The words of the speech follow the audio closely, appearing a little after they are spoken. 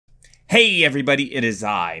Hey everybody, it is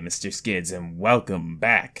I, MisterSkids, and welcome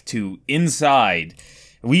back to Inside.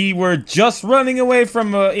 We were just running away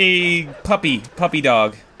from a puppy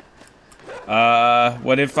dog.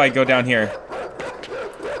 What if I go down here?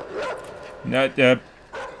 No,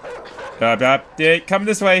 come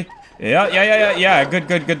this way. Yeah,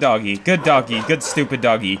 good doggy. Good doggy, good stupid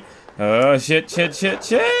doggy. Oh, shit.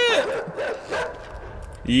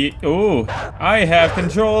 Ooh, I have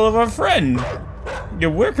control of a friend. Your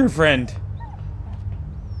worker friend.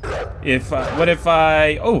 What if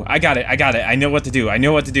I... Oh, I got it. I know what to do.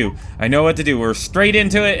 We're straight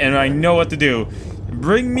into it, and I know what to do.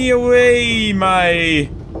 Bring me away, my...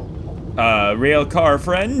 rail car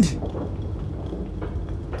friend.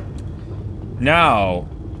 Now,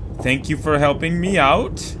 thank you for helping me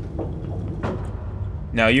out.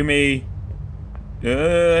 Now, you may...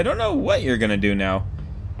 I don't know what you're gonna do now.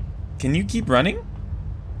 Can you keep running?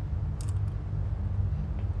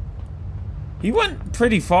 He went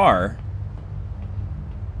pretty far.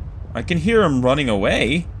 I can hear him running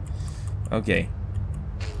away. Okay.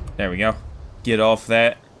 There we go. Get off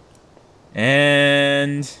that.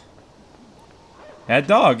 And... that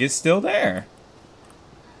dog is still there.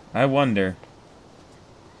 I wonder.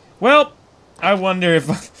 Well, I wonder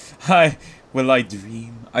if will I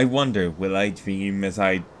dream? I wonder, will I dream as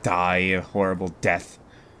I die a horrible death?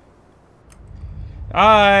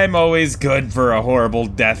 I'm always good for a horrible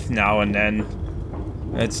death now and then.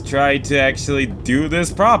 Let's try to actually do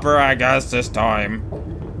this proper, I guess, this time.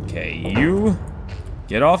 Okay, you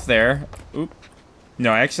get off there. Oop.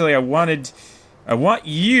 No, actually, I want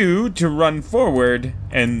you to run forward,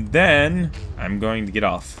 and then I'm going to get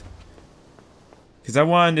off. Because I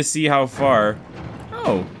wanted to see how far.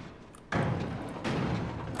 Oh.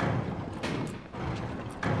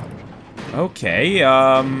 Okay,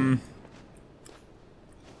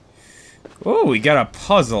 oh, we got a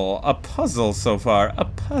puzzle. A puzzle so far. A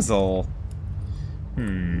puzzle.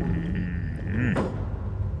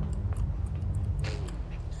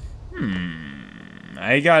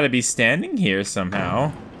 I gotta be standing here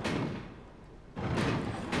somehow.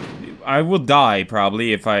 I will die,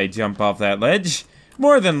 probably, if I jump off that ledge.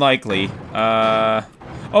 More than likely.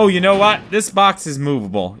 Oh, you know what? This box is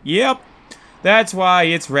movable. Yep. That's why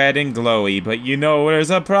it's red and glowy. But you know, there's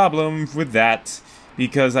a problem with that.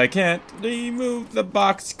 Because I can't remove the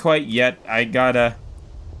box quite yet. I gotta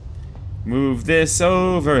move this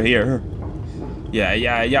over here.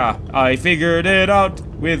 Yeah. I figured it out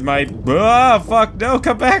with my... Ah, fuck, no,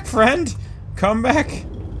 come back, friend. Come back.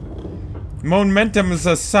 Momentum is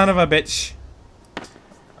a son of a bitch.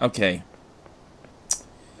 Okay.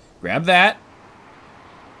 Grab that.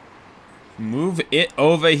 Move it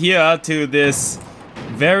over here to this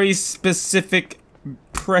very specific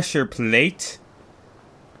pressure plate.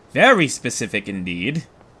 Very specific indeed.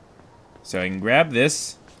 So I can grab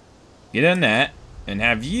this, get in that, and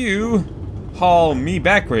have you haul me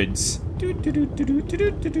backwards. Here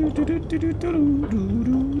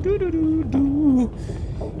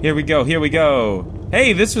we go.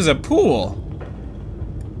 Hey, this was a pool.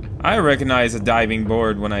 I recognize a diving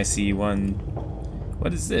board when I see one.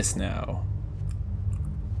 What is this now?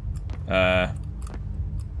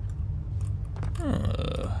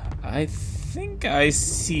 I think I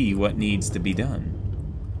see what needs to be done.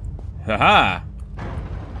 Haha.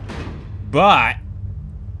 But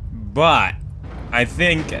I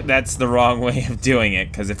think that's the wrong way of doing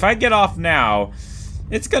it, because if I get off now,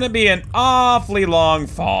 it's gonna be an awfully long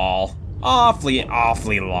fall. Awfully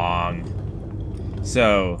long.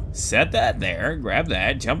 So, set that there, grab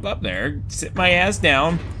that, jump up there, sit my ass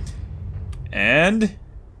down, and...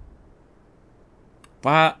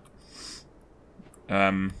 What?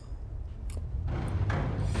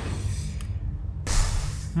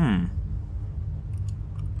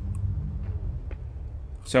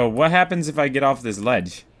 So what happens if I get off this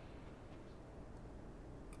ledge?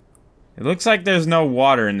 It looks like there's no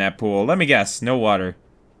water in that pool. Let me guess, no water.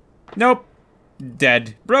 Nope.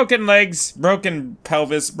 Dead. Broken legs, broken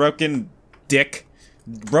pelvis, broken dick,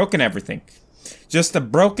 broken everything. Just a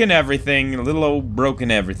broken everything, a little old broken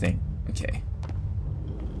everything. Okay.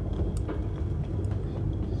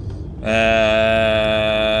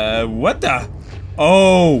 What the?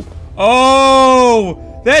 Oh!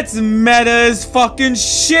 That's meta as fucking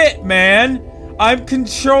shit, man! I'm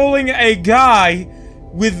controlling a guy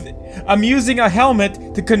with... I'm using a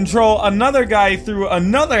helmet to control another guy through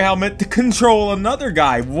another helmet to control another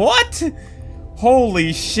guy. What?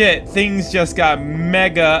 Holy shit, things just got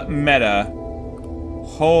mega meta.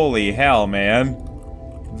 Holy hell, man.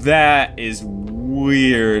 That is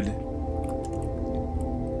weird.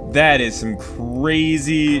 That is some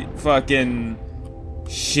crazy fucking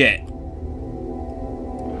shit.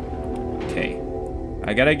 Okay.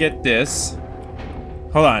 I gotta get this.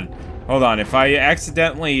 Hold on. Hold on. If I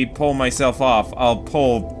accidentally pull myself off, I'll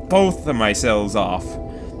pull both of myself off.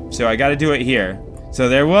 So I gotta do it here. So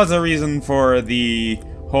there was a reason for the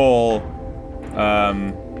whole,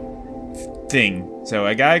 thing. So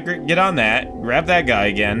I gotta get on that, grab that guy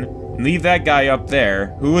again, and leave that guy up there,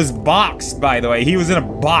 who was boxed, by the way. He was in a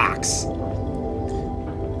box.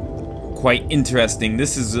 Quite interesting.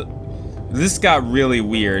 This got really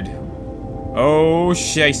weird. Oh,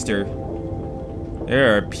 shyster.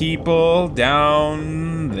 There are people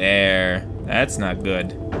down there. That's not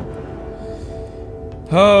good.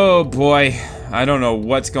 Oh boy. I don't know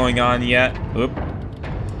what's going on yet. Oop.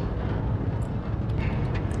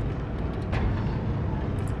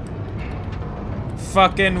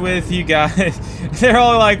 Fucking with you guys. They're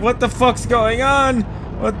all like, what the fuck's going on?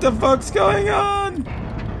 What the fuck's going on?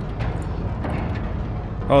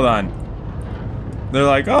 Hold on. They're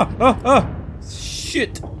like, oh.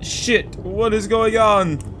 Shit, what is going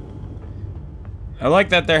on? I like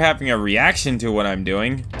that they're having a reaction to what I'm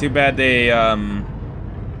doing. Too bad they,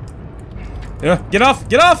 get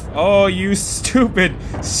off! Oh, you stupid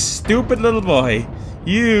little boy.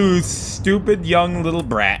 You stupid young little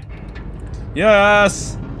brat.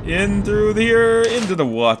 Yes! In through here, into the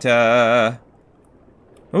water.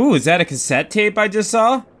 Ooh, is that a cassette tape I just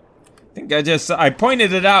saw? I think I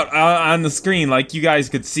pointed it out on the screen like you guys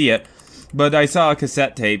could see it. But I saw a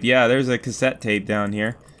cassette tape. Yeah, there's a cassette tape down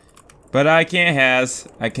here. But I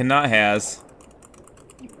cannot has.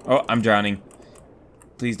 Oh, I'm drowning.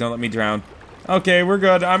 Please don't let me drown. Okay, we're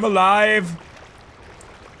good. I'm alive.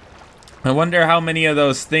 I wonder how many of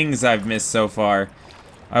those things I've missed so far.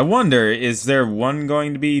 I wonder, is there one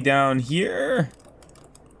going to be down here?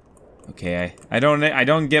 Okay, I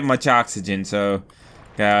don't get much oxygen, so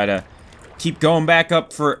gotta keep going back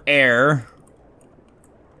up for air.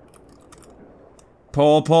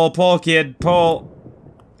 Pull, kid, pull.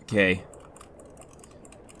 Okay.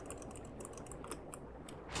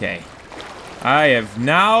 Okay. I have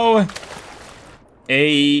now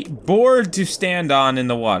a board to stand on in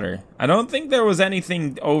the water. I don't think there was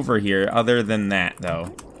anything over here other than that,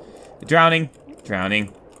 though. Drowning.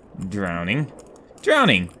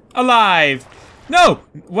 Alive! No!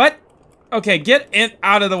 What? Okay, get in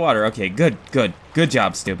out of the water. Okay, good. Good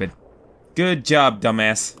job, stupid. Good job,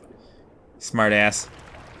 dumbass. Smartass.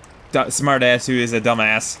 Smartass who is a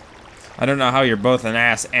dumbass. I don't know how you're both an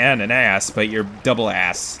ass and an ass, but you're double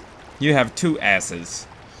ass. You have two asses.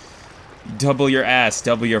 Double your ass,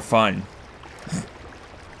 double your fun.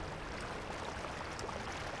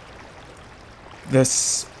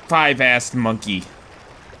 This five-assed monkey.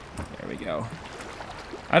 There we go.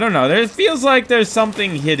 I don't know, there feels like there's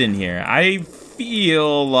something hidden here. I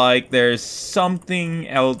feel like there's something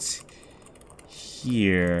else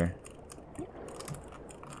here.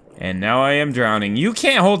 And now I am drowning. You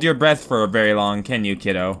can't hold your breath for very long, can you,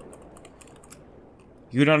 kiddo?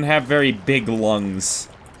 You don't have very big lungs.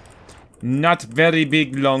 Not very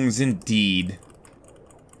big lungs indeed.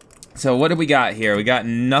 So what do we got here? We got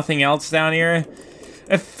nothing else down here?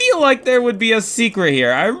 I feel like there would be a secret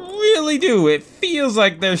here. I really do. It feels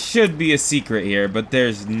like there should be a secret here, but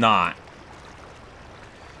there's not.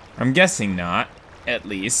 I'm guessing not, at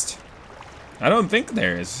least. I don't think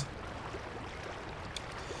there is.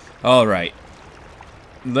 Alright.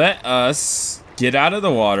 Let us get out of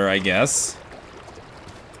the water, I guess.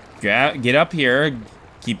 Get up here.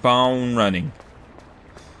 Keep on running.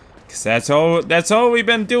 Cause that's all we've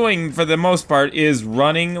been doing for the most part is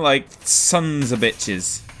running like sons of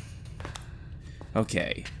bitches.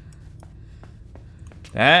 Okay.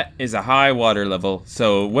 That is a high water level.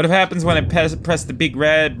 So what happens when I press the big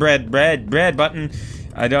red button?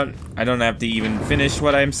 I don't have to even finish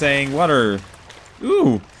what I'm saying. Water.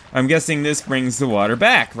 Ooh. I'm guessing this brings the water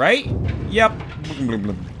back, right? Yep.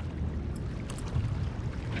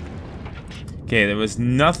 Okay, there was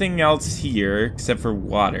nothing else here except for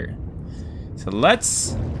water. So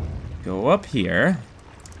let's go up here.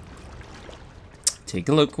 Take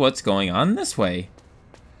a look what's going on this way.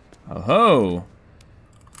 Oh ho.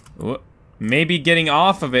 Maybe getting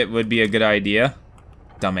off of it would be a good idea.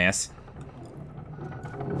 Dumbass.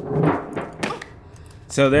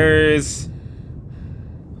 So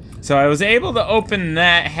I was able to open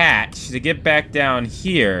that hatch to get back down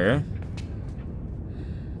here.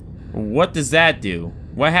 What does that do?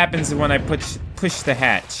 What happens when I push the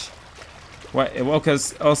hatch? Well,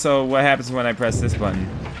 because also, what happens when I press this button?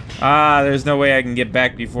 Ah, there's no way I can get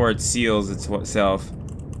back before it seals itself.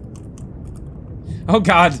 Oh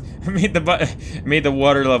God, I made the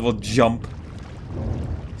water level jump.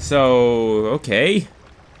 So, okay.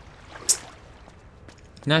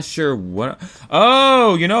 Not sure what...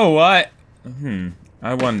 Oh, you know what?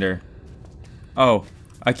 I wonder. Oh,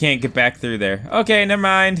 I can't get back through there. Okay, never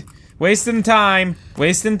mind. Wasting time.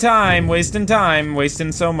 Wasting time. Wasting time.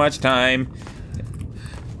 Wasting so much time.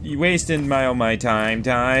 You wasting my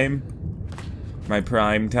time. My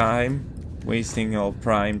prime time. Wasting all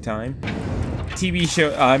prime time.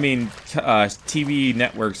 TV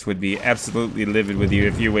networks would be absolutely livid with you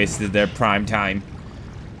if you wasted their prime time.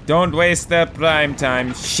 Don't waste the prime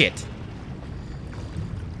time. Shit.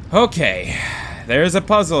 Okay. There's a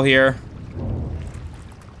puzzle here.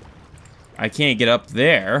 I can't get up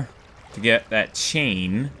there to get that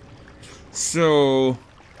chain. So...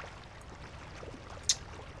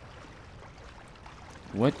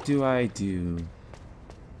 what do I do?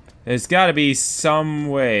 There's gotta be some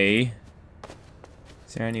way.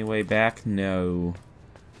 Is there any way back? No.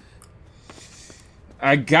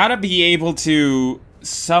 I gotta be able to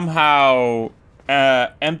somehow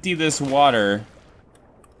empty this water.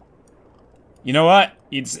 You know what?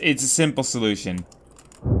 It's a simple solution.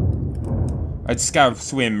 I just gotta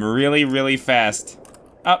swim really, really fast.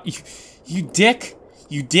 Oh, you dick!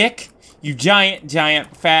 You dick! You giant,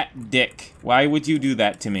 fat dick. Why would you do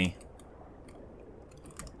that to me?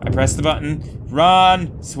 I press the button.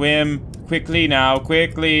 Run! Swim! Quickly now,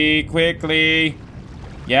 quickly!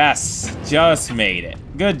 Yes! Just made it.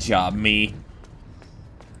 Good job, me.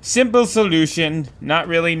 Simple solution. Not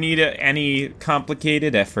really need any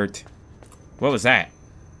complicated effort. What was that?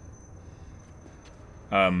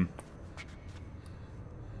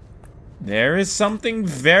 There is something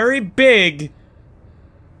very big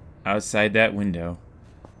outside that window.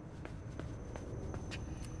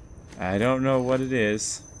 I don't know what it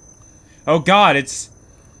is. Oh god, is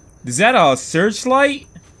that a searchlight?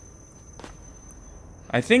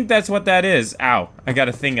 I think that's what that is. Ow, I got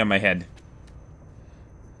a thing on my head.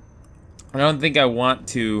 I don't think I want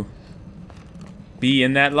to be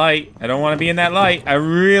in that light. I don't want to be in that light. I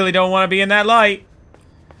really don't want to be in that light.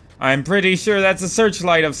 I'm pretty sure that's a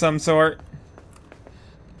searchlight of some sort.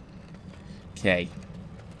 Okay.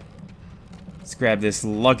 Let's grab this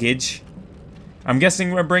luggage. I'm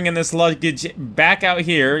guessing we're bringing this luggage back out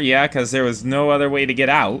here. Yeah, because there was no other way to get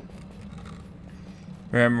out.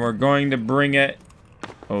 And we're going to bring it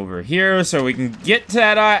over here so we can get to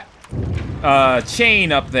that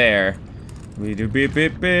chain up there.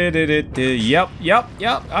 Yep.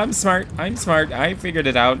 I'm smart. I figured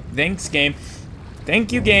it out. Thanks, game.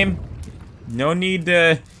 Thank you, game. No need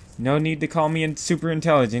to call me super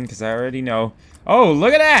intelligent because I already know. Oh,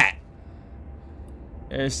 look at that!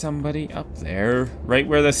 There's somebody up there, right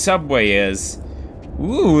where the subway is.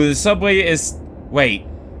 Ooh, the subway is... wait.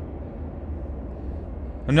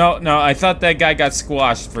 No, I thought that guy got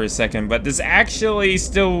squashed for a second, but there's actually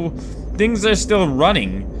still... things are still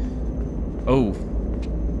running. Oh.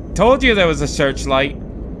 Told you there was a searchlight.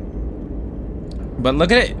 But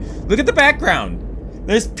look at it. Look at the background.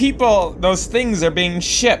 There's people, those things are being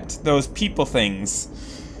shipped. Those people things.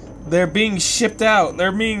 They're being shipped out.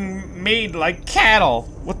 They're being made like cattle.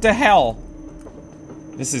 What the hell?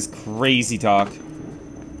 This is crazy talk.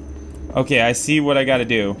 Okay, I see what I gotta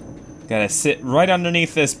do. Gotta sit right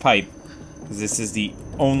underneath this pipe. Because this is the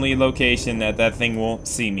only location that thing won't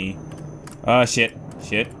see me. Shit.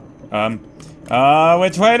 Which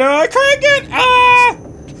way do I crank it? Ah!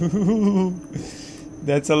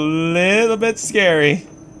 That's a little bit scary.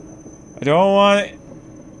 I don't want to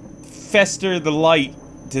fester the light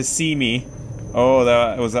to see me. Oh,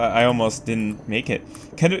 that was I almost didn't make it.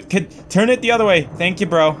 Could turn it the other way. Thank you,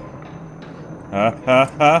 bro.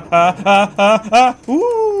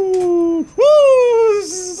 Ooh.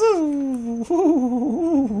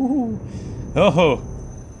 Oh.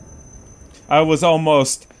 I was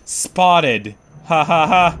almost spotted. Ha ha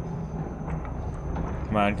ha.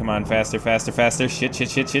 Come on, faster. Shit.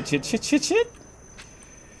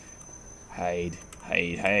 Hide.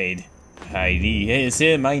 Heidi is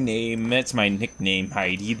my name. That's my nickname,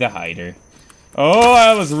 Heidi the Hider. Oh,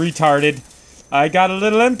 I was retarded. I got a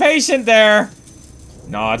little impatient there.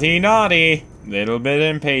 Naughty. Little bit of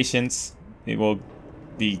impatience. It will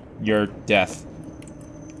be your death.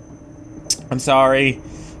 I'm sorry.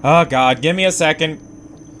 Oh god, give me a second.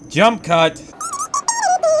 Jump cut.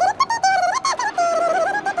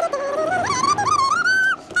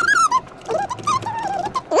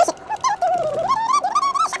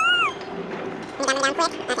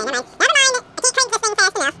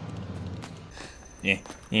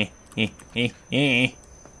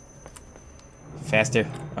 Faster.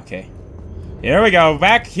 Okay. Here we go.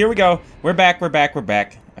 Here we go. We're back.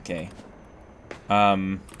 Okay.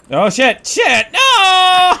 Oh shit!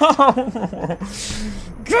 No!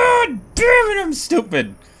 God! God damn it, I'm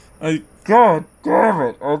stupid. God damn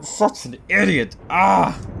it, I'm such an idiot.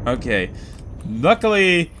 Okay.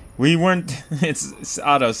 Luckily, we weren't. It's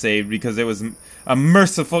auto-saved because it was a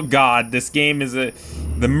merciful God. This game is the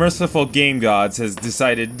merciful game gods has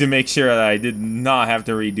decided to make sure that I did not have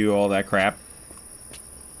to redo all that crap.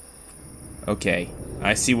 Okay,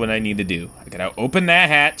 I see what I need to do. I gotta open that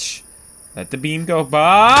hatch. Let the beam go.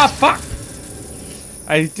 Fuck!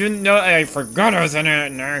 I didn't know. I forgot I was in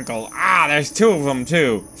an angle. There's two of them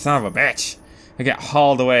too. Son of a bitch. I get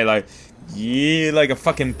hauled away like, yeah, like a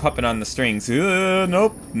fucking puppet on the strings.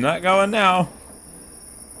 Nope, not going now.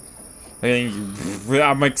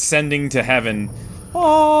 I'm ascending to heaven.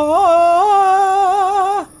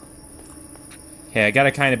 Okay, I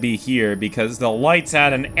gotta kind of be here because the light's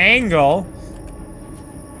at an angle.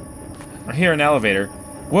 I hear an elevator.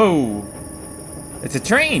 Whoa. It's a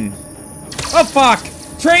train. Oh, fuck.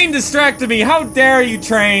 Train distracted me. How dare you,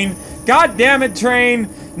 train. God damn it, train.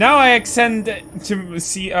 Now I ascend to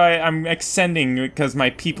see. I'm ascending because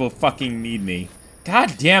my people fucking need me.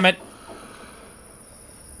 God damn it.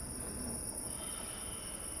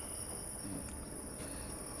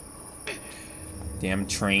 Damn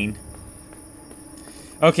train.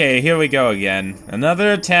 Okay, here we go again.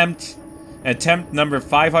 Another attempt. Attempt number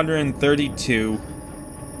 532.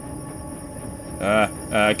 Cause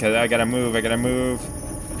I gotta move,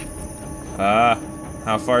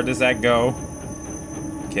 how far does that go?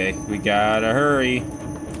 Okay, we gotta hurry.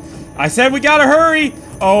 I said we gotta hurry!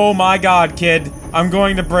 Oh my god, kid. I'm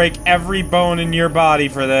going to break every bone in your body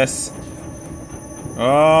for this.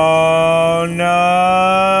 Oh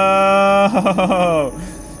no!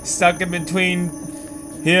 Stuck in between.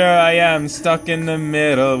 Here I am, stuck in the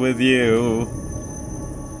middle with you.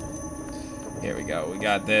 Here we go, we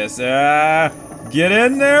got this. Get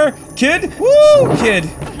in there, kid! Woo, kid!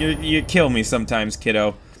 You kill me sometimes,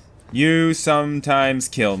 kiddo. You sometimes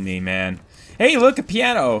kill me, man. Hey, look, a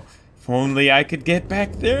piano! If only I could get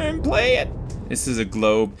back there and play it. This is a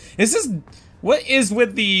globe. What is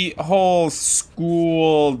with the whole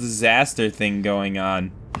school disaster thing going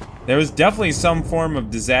on? There was definitely some form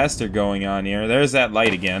of disaster going on here. There's that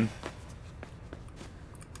light again.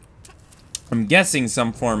 I'm guessing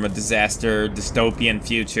some form of disaster, dystopian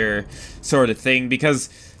future sort of thing, because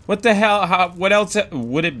what the hell, what else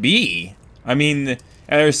would it be? I mean,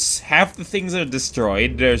 there's half the things are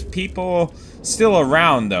destroyed. There's people still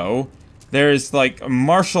around, though. There's, like,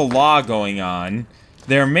 martial law going on.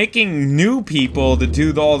 They're making new people to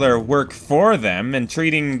do all their work for them and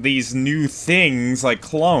treating these new things like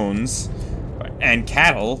clones. And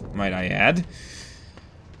cattle, might I add.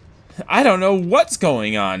 I don't know what's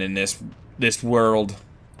going on in this world.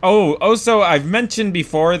 Oh, also, I've mentioned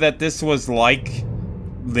before that this was like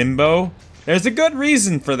Limbo. There's a good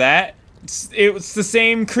reason for that. It's the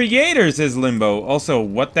same creators as Limbo. Also,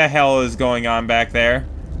 what the hell is going on back there?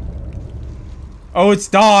 Oh, it's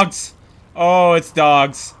dogs! Oh, it's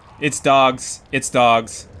dogs. It's dogs. It's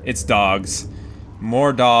dogs. It's dogs.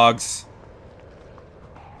 More dogs.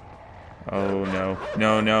 Oh, no.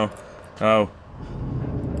 No, no. Oh.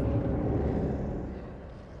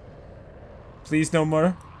 Please, no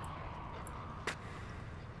more.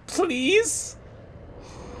 Please?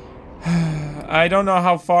 I don't know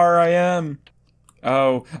how far I am.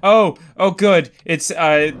 Oh, good. It's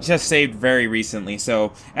just saved very recently.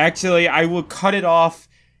 So, actually, I will cut it off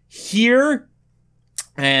here,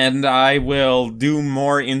 and I will do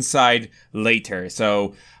more inside later.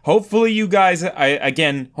 So hopefully you guys,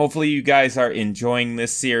 hopefully you guys are enjoying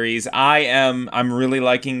this series. I'm really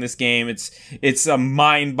liking this game. It's a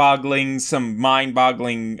mind-boggling,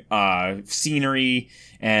 scenery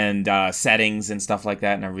and settings and stuff like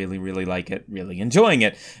that, and I really like it, really enjoying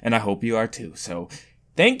it, and I hope you are too. So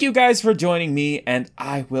thank you guys for joining me, and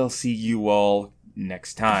I will see you all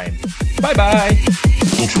next time. Bye bye.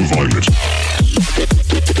 Ultraviolet.